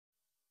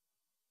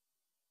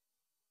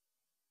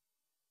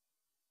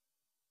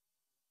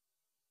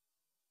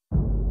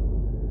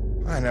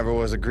I never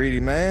was a greedy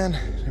man.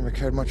 Never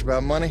cared much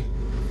about money.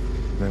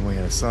 Then we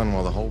had a son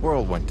while the whole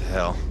world went to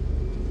hell.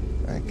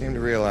 I came to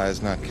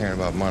realize not caring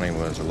about money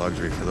was a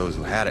luxury for those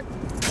who had it.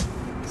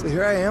 So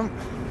here I am,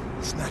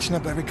 snatching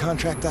up every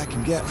contract I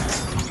can get.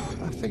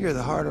 I figure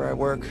the harder I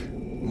work,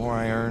 the more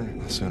I earn,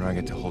 the sooner I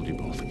get to hold you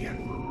both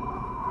again.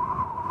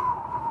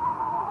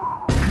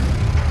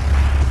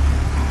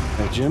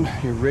 Hey, Jim,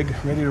 your rig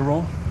ready to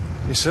roll?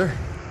 Yes, sir.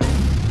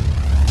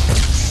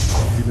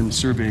 We've been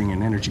surveying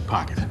an energy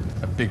pocket,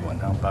 a big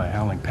one out by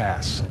Howling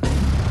Pass.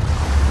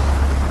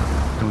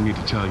 Don't need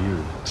to tell you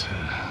that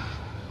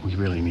we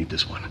really need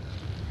this one.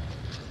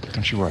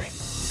 Don't you worry.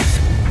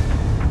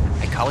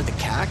 I call it the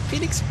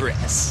Cockpit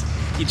Express.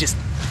 You just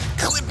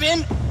clip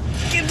in,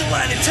 give the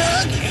line a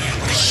tug,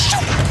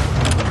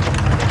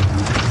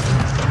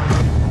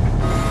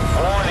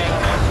 Warning,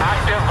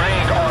 active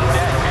rig on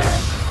deck.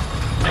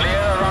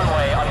 Clear the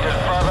runway until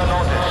further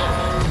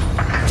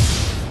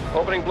notice.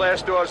 Opening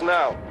blast doors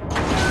now.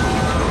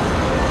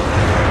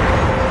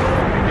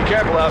 Be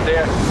careful out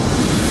there.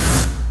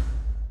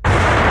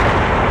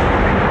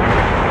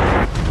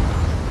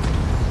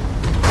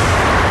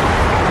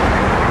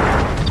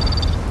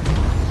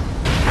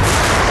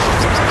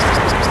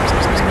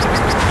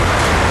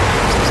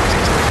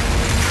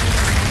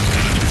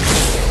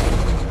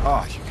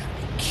 Oh, you gotta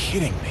be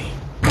kidding me.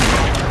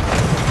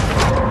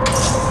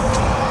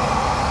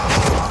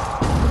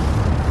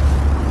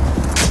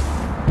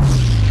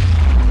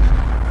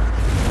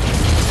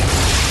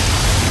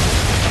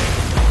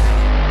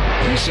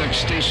 Research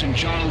Station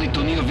Charlie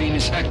to Neo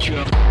Venus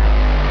Actual.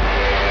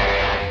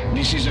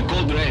 This is a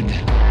code red.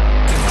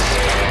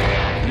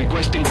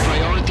 Requesting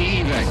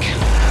priority evac.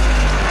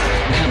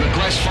 We have a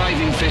class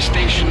 5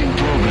 infestation in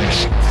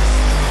progress. I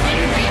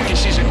repeat,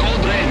 this is a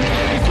code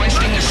red.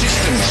 Requesting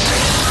assistance.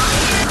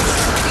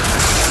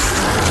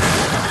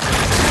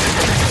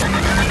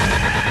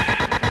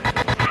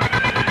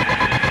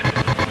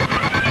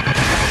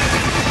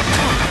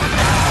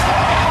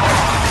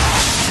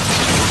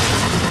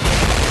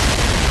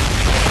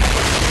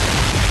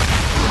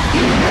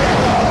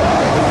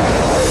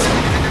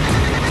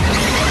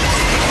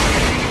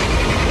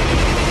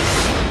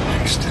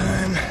 Next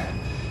time,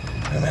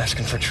 I'm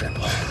asking for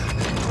triple.